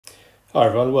Hi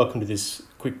everyone, welcome to this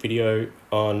quick video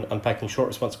on unpacking short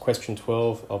response question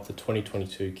 12 of the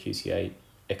 2022 QCAA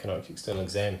Economics External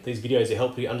Exam. These videos are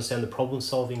helping you understand the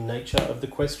problem-solving nature of the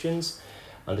questions,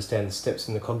 understand the steps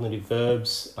in the cognitive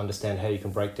verbs, understand how you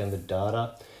can break down the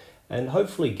data, and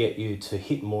hopefully get you to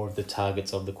hit more of the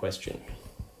targets of the question.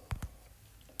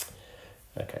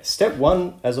 Okay, step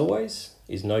one, as always,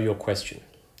 is know your question.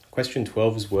 Question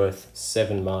 12 is worth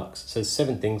 7 marks. So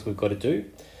 7 things we've got to do.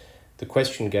 The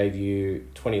question gave you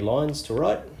 20 lines to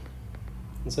write,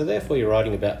 and so therefore you're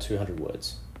writing about 200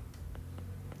 words.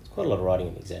 It's quite a lot of writing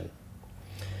in the exam.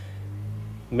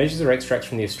 Measures or extracts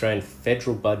from the Australian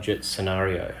federal budget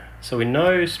scenario. So we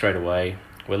know straight away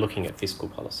we're looking at fiscal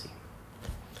policy.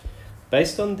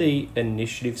 Based on the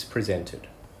initiatives presented,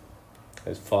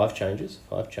 there's 5 changes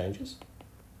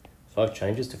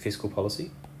to fiscal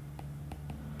policy.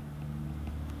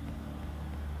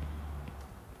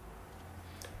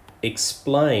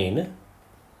 Explain,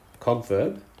 cog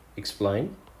verb,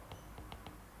 explain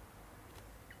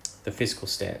the fiscal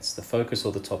stance, the focus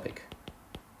or the topic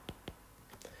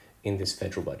in this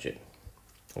federal budget.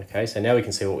 Okay, so now we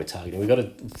can see what we're targeting. We've got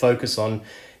to focus on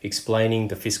explaining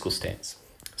the fiscal stance.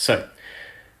 So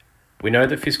we know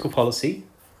that fiscal policy,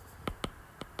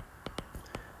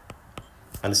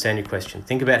 understand your question.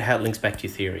 Think about how it links back to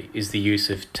your theory. Is the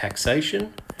use of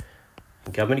taxation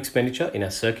and government expenditure in our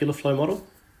circular flow model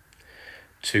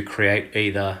to create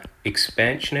either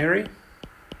expansionary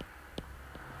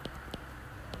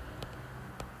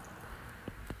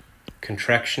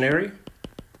contractionary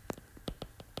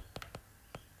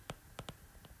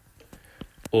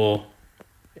or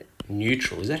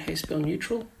neutral. Is that how you spell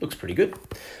neutral? Looks pretty good.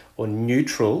 Or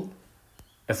neutral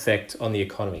effect on the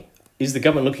economy. Is the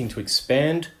government looking to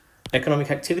expand economic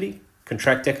activity,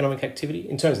 contract economic activity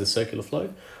in terms of the circular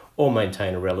flow, or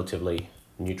maintain a relatively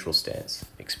neutral stance,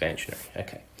 expansionary?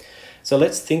 Okay, so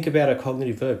let's think about a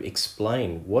cognitive verb,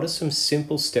 explain. What are some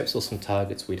simple steps or some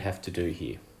targets we'd have to do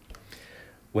here?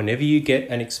 Whenever you get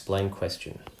an explain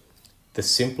question, the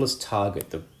simplest target,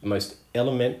 the most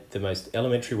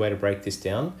elementary way to break this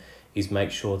down is make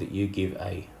sure that you give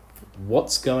a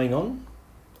what's going on,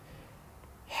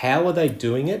 how are they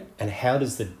doing it, and how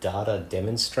does the data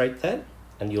demonstrate that?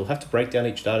 And you'll have to break down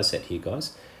each data set here,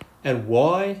 guys. And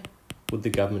why would the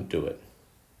government do it?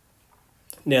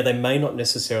 Now, they may not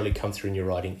necessarily come through in your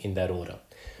writing in that order,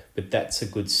 but that's a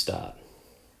good start.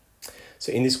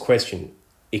 So in this question,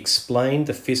 explain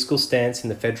the fiscal stance in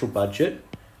the federal budget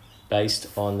based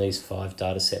on these 5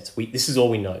 data sets. This is all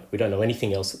we know. We don't know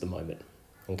anything else at the moment.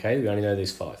 Okay, we only know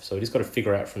these 5. So we just got to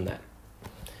figure out from that.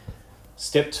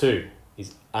 Step 2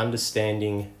 is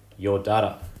understanding your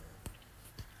data.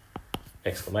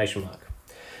 Exclamation mark.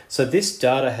 So this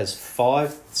data has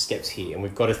 5 steps here, and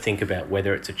we've got to think about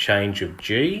whether it's a change of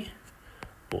G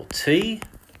or T,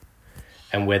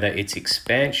 and whether it's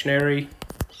expansionary,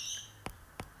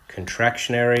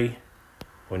 contractionary,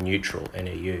 or neutral,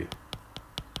 NEU.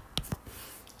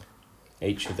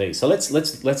 Each of these. So let's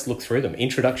look through them.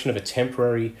 Introduction of a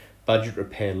temporary budget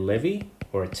repair levy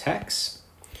or a tax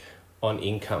on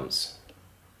incomes.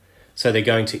 So they're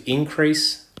going to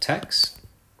increase tax.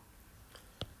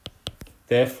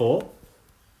 Therefore,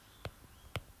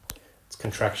 it's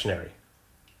contractionary.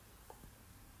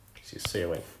 It's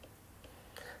your COE.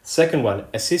 Second one,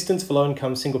 assistance for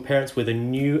low-income single parents with a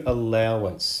new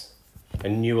allowance. A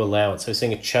new allowance. So we're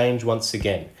seeing a change once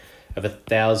again of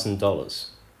 $1,000.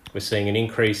 We're seeing an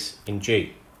increase in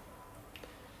G.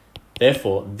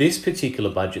 Therefore, this particular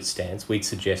budget stance we'd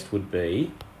suggest would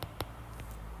be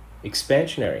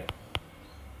expansionary.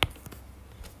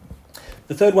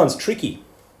 The third one's tricky.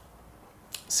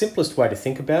 Simplest way to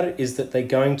think about it is that they're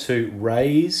going to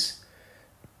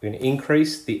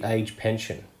increase the age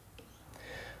pension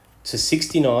to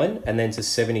 69 and then to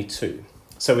 72.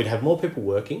 So we'd have more people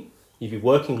working, you'd be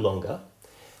working longer,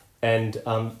 and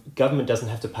government doesn't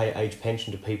have to pay age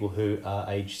pension to people who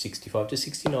are aged 65 to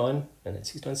 69 and then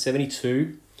 69 to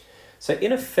 72. So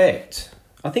in effect,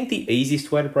 I think the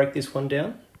easiest way to break this one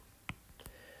down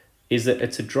is that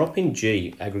it's a drop in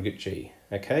G, aggregate G,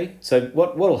 okay? So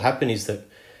what will happen is that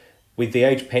with the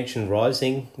age pension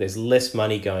rising, there's less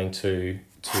money going to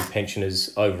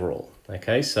pensioners overall,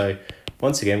 okay? So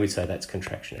once again, we'd say that's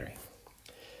contractionary.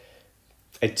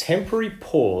 A temporary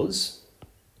pause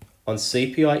on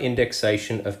CPI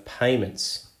indexation of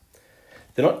payments.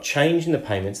 They're not changing the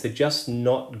payments, they're just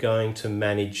not going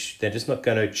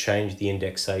to change the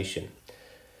indexation.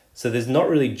 So there's not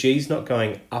really, G's not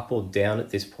going up or down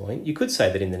at this point. You could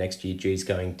say that in the next year, G's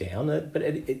going down, but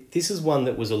this is one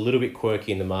that was a little bit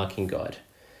quirky in the marking guide.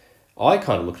 I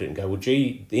kind of look at it and go, well,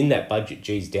 G, in that budget,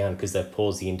 G's down because they've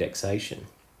paused the indexation.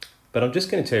 But I'm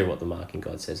just going to tell you what the marking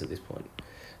guide says at this point.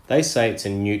 They say it's a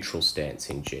neutral stance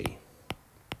in G.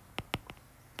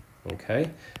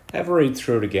 Okay, have a read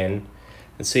through it again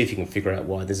and see if you can figure out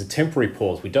why. There's a temporary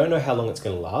pause. We don't know how long it's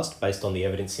going to last based on the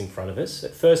evidence in front of us.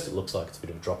 At first, it looks like it's a bit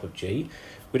of a drop of G.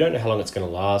 We don't know how long it's going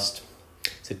to last.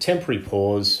 It's a temporary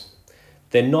pause.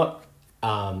 There's no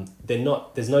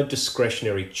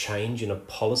discretionary change in a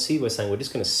policy. We're saying we're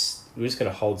just going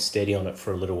to hold steady on it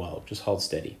for a little while. Just hold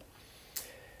steady.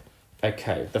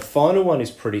 Okay, the final one is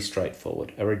pretty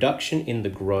straightforward. A reduction in the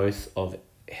growth of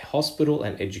hospital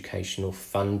and educational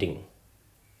funding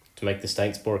to make the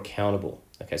states more accountable.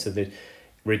 Okay, so the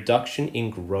reduction in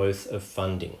growth of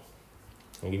funding.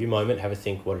 I'll give you a moment, have a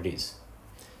think what it is.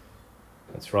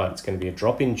 That's right, it's going to be a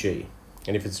drop in G.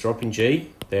 And if it's a drop in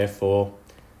G, therefore,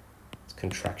 it's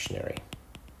contractionary.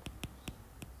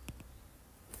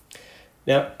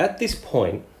 Now, at this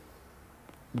point,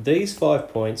 these 5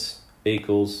 points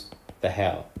equals the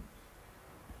how.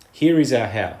 Here is our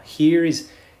how. Here is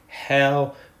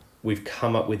how we've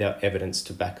come up with our evidence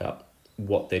to back up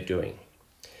what they're doing.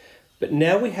 But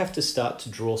now we have to start to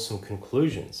draw some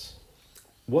conclusions.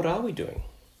 What are we doing?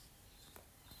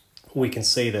 We can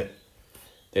see that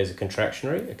there's a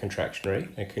contractionary, a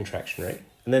contractionary, a contractionary,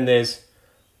 and then there's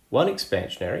one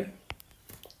expansionary,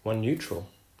 one neutral.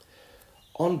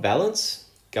 On balance,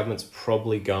 government's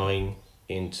probably going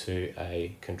into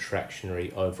a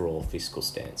contractionary overall fiscal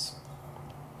stance.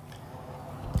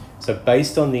 So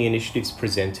based on the initiatives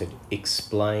presented,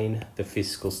 explain the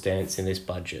fiscal stance in this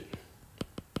budget.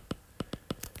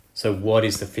 So what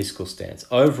is the fiscal stance?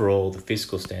 Overall, the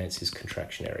fiscal stance is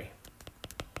contractionary.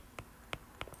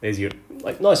 There's your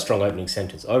nice strong opening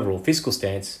sentence. Overall, fiscal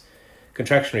stance,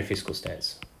 contractionary fiscal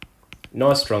stance.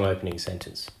 Nice strong opening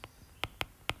sentence.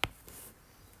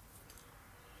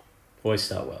 Always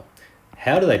start well.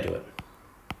 How do they do it?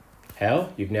 How?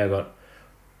 You've now got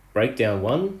breakdown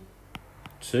 1,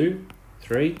 2,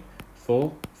 3,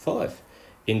 4, 5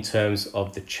 in terms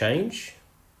of the change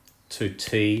to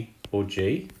T or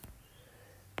G,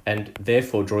 and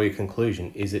therefore draw your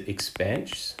conclusion. Is it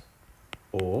expands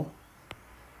or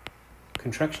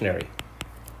contractionary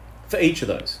for each of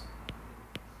those?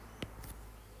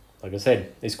 Like I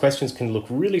said, these questions can look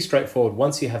really straightforward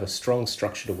once you have a strong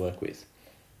structure to work with.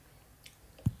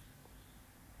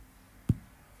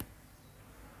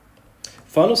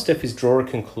 Final step is draw a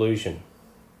conclusion.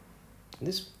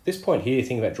 This point here,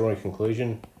 think about drawing a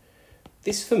conclusion.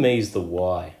 This for me is the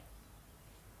why.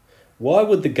 Why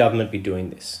would the government be doing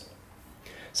this?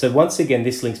 So once again,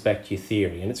 this links back to your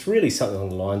theory, and it's really something along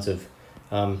the lines of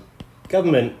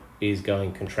government is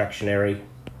going contractionary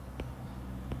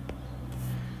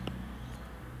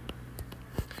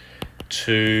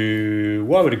to...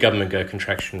 Why would a government go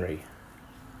contractionary?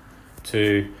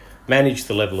 To manage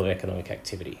the level of economic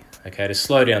activity. Okay, to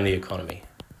slow down the economy,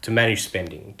 to manage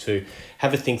spending, to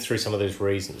have a think through some of those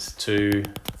reasons,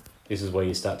 this is where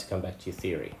you start to come back to your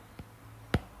theory.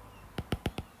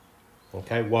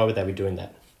 Okay, why would they be doing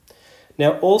that?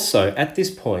 Now also, at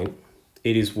this point,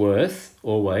 it is worth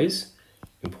always,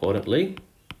 importantly,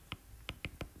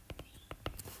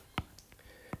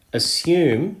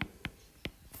 assume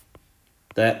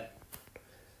that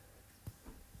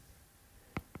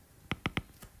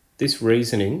this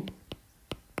reasoning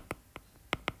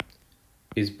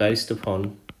is based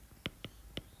upon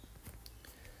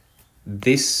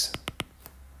this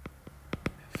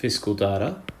fiscal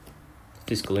data,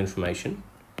 fiscal information,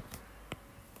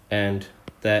 and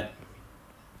that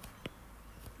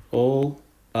all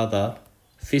other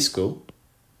fiscal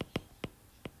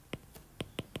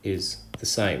is the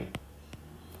same.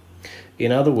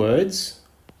 In other words,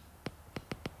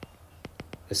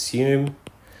 assume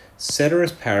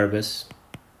ceteris paribus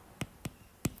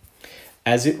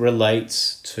as it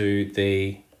relates to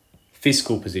the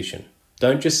fiscal position.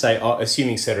 Don't just say, oh,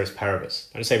 assuming ceteris paribus.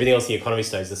 Don't just say everything else in the economy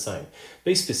stays the same.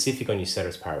 Be specific on your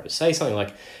ceteris paribus. Say something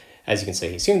like, as you can see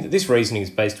here, assume that this reasoning is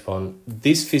based upon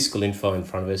this fiscal info in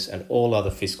front of us and all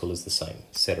other fiscal is the same,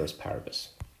 ceteris paribus.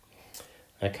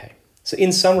 Okay, so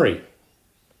in summary,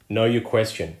 know your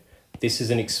question. This is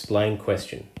an explain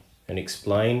question. An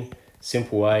explain,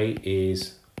 simple way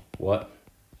is what,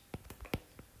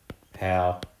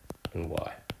 how, and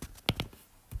why.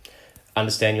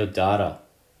 Understand your data.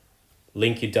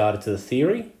 Link your data to the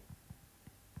theory,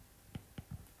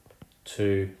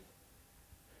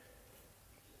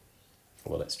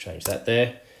 well, let's change that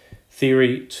there.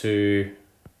 Theory to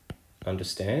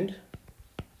understand.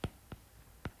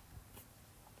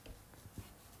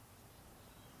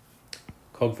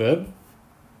 Cog verb.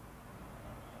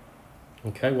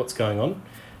 Okay, what's going on?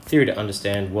 Theory to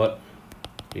understand what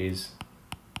is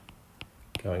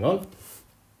going on.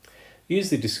 Use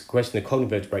the question, the cognitive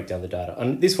verb to break down the data.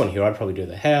 And this one here, I'd probably do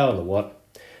the how and the what.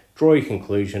 Draw your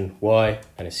conclusion, why,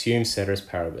 and assume ceteris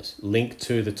paribus. Link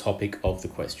to the topic of the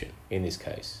question, in this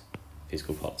case,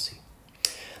 fiscal policy.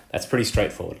 That's pretty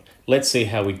straightforward. Let's see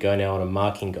how we go now on a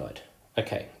marking guide.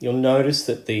 Okay, you'll notice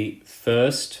that the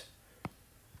first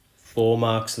 4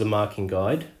 marks of the marking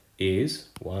guide is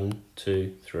 1,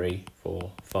 2, 3,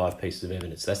 4, 5 pieces of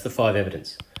evidence. That's the 5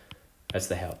 evidence. That's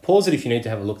the how. Pause it if you need to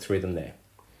have a look through them there.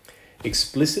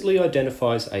 Explicitly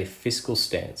identifies a fiscal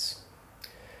stance.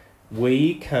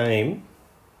 We came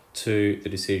to the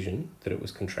decision that it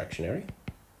was contractionary.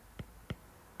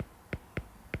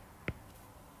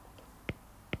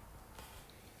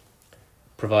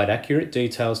 Provide accurate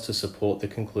details to support the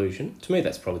conclusion. To me,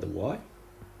 that's probably the why.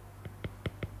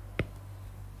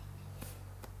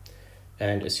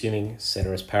 And assuming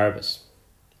ceteris paribus.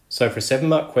 So for a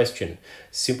 7-mark question,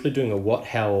 simply doing a what,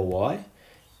 how, or why,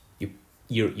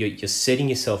 you're setting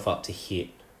yourself up to hit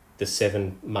the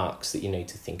 7 marks that you need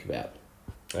to think about.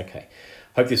 Okay,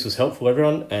 hope this was helpful,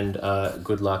 everyone, and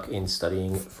good luck in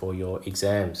studying for your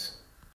exams.